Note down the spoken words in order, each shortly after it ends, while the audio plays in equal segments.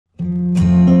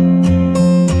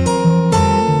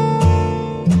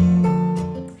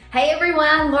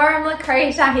Forum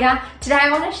Lucretia here. Today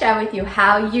I want to share with you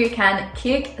how you can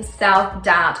kick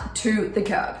self-doubt to the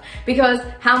curb. Because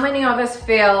how many of us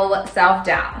feel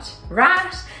self-doubt,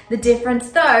 right? The difference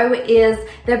though is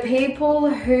the people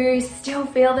who still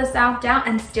feel the self-doubt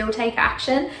and still take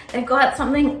action, they've got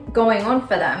something going on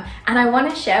for them. And I want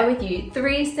to share with you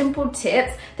 3 simple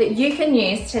tips that you can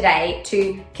use today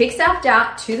to kick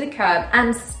self-doubt to the curb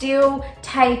and still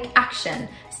take action.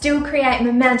 Still create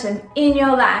momentum in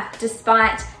your life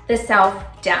despite the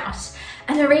self-doubt.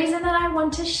 And the reason that I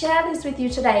want to share this with you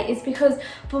today is because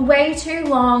for way too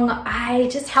long, I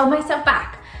just held myself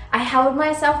back. I held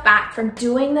myself back from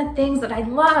doing the things that I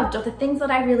loved or the things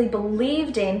that I really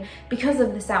believed in because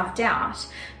of the self-doubt.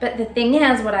 But the thing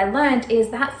is, what I learned is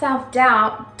that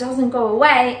self-doubt doesn't go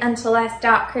away until I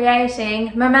start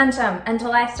creating momentum,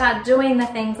 until I start doing the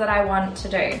things that I want to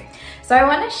do. So I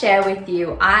want to share with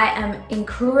you, I am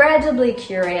incredibly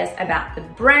curious about the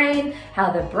brain,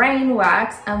 how the brain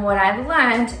works, and what I've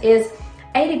learned is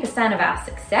 80% of our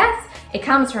success, it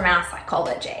comes from our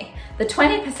psychology. The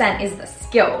 20% is the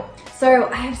skill. So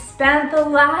I've spent the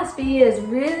last few years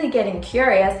really getting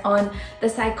curious on the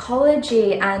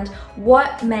psychology and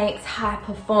what makes high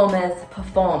performers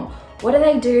perform. What do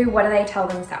they do? What do they tell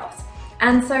themselves?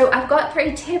 And so I've got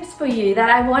 3 tips for you that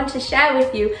I want to share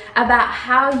with you about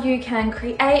how you can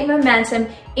create momentum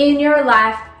in your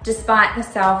life despite the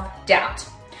self-doubt.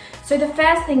 So the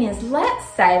first thing is,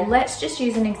 let's just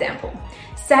use an example.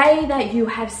 Say that you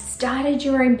have started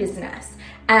your own business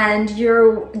and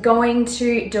you're going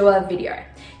to do a video.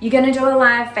 You're going to do a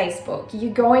live Facebook.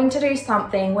 You're going to do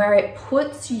something where it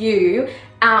puts you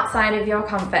outside of your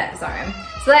comfort zone.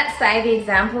 So let's say the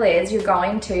example is you're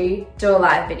going to do a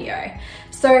live video.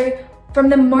 So from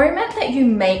the moment that you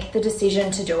make the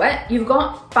decision to do it, you've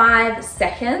got 5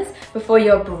 seconds before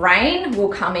your brain will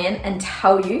come in and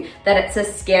tell you that it's a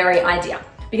scary idea.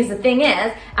 Because the thing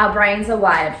is, our brains are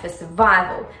wired for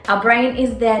survival. Our brain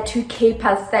is there to keep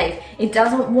us safe. It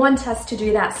doesn't want us to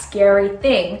do that scary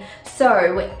thing.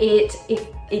 So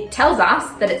it tells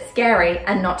us that it's scary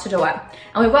and not to do it.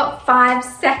 And we've got 5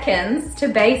 seconds to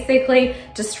basically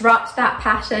disrupt that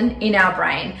pattern in our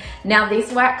brain. Now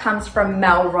this work comes from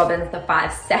Mel Robbins, the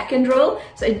 5-second rule.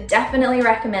 So I definitely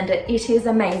recommend it. It is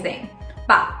amazing.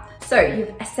 So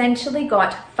you've essentially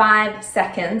got 5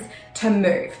 seconds to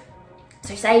move.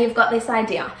 So say you've got this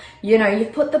idea,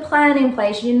 you've put the plan in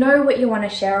place, you know what you want to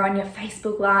share on your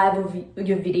Facebook Live or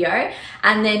your video,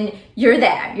 and then you're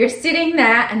there, you're sitting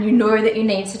there and you know that you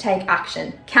need to take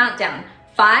action. Countdown,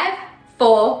 5,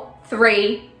 4,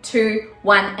 3, 2,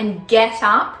 1, and get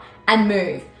up and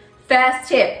move. First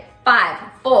tip, 5,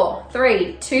 4,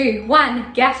 3, 2,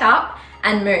 1, get up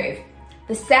and move.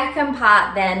 The second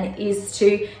part then is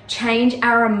to change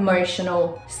our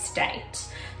emotional state.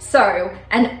 So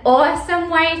an awesome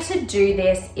way to do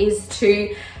this is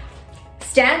to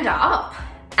stand up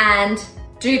and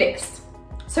do this.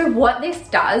 So what this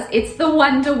does, it's the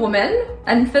Wonder Woman,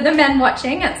 and for the men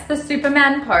watching, it's the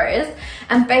Superman pose.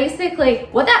 And basically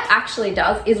what that actually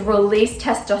does is release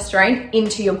testosterone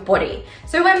into your body.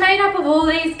 So we're made up of all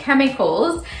these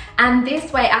chemicals, and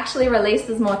this way actually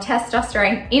releases more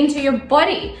testosterone into your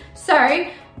body. So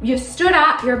you've stood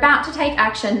up, you're about to take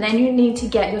action, then you need to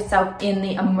get yourself in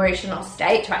the emotional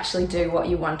state to actually do what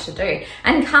you want to do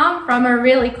and come from a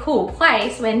really cool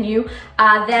place when you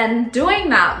are then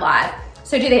doing that live.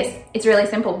 So do this, it's really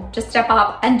simple. Just step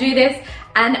up and do this.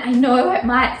 And I know it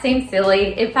might seem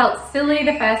silly. It felt silly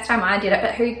the first time I did it,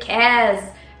 but who cares?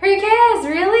 Who cares,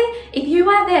 really? If you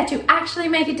are there to actually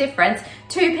make a difference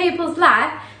to people's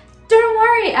life, don't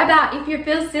worry about if you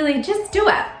feel silly, just do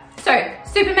it. So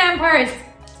Superman pose,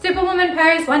 Superwoman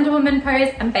pose, Wonder Woman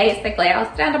pose, and basically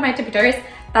I'll stand on my tippy toes,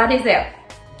 that is it.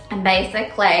 And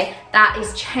basically that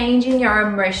is changing your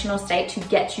emotional state to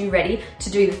get you ready to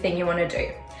do the thing you want to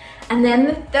do. And then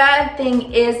the third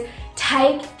thing is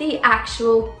take the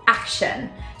actual action.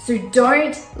 So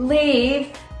don't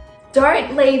leave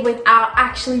without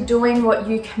actually doing what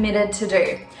you committed to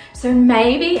do. So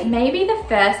maybe the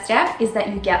first step is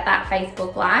that you get that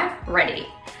Facebook Live ready.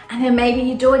 And then maybe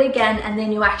you do it again and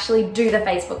then you actually do the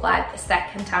Facebook Live the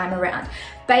second time around.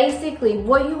 Basically,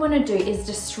 what you want to do is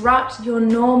disrupt your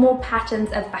normal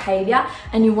patterns of behavior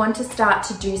and you want to start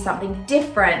to do something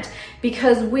different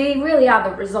because we really are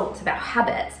the results of our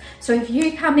habits. So if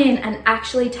you come in and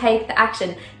actually take the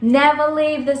action, never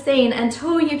leave the scene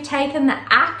until you've taken the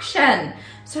action.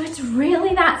 So it's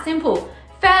really that simple.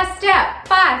 First step,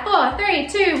 5, 4, 3,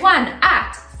 2, 1,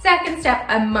 act. Second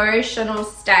step, emotional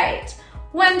state.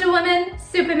 Wonder Woman,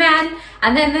 Superman,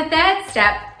 and then the third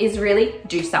step is really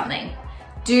do something.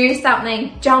 Do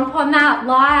something, jump on that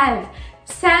live,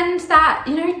 send that,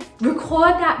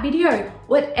 record that video,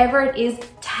 whatever it is,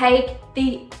 take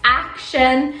the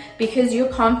action, because your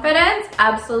confidence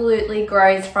absolutely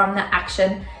grows from the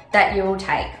action that you will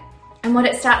take. And what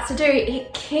it starts to do,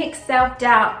 it kicks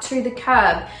self-doubt to the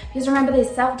curb. Because remember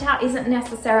this, self-doubt isn't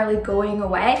necessarily going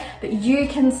away, but you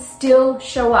can still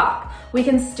show up. We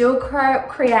can still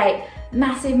create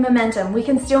massive momentum. We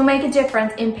can still make a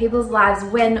difference in people's lives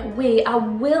when we are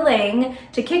willing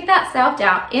to kick that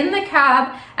self-doubt in the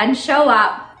curb and show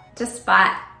up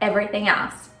despite everything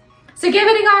else. So give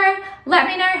it a go. Let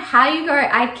me know how you go.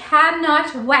 I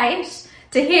cannot wait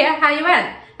to hear how you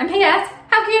went. And P.S.,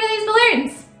 how cute are these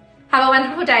balloons? Have a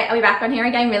wonderful day. I'll be back on here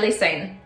again really soon.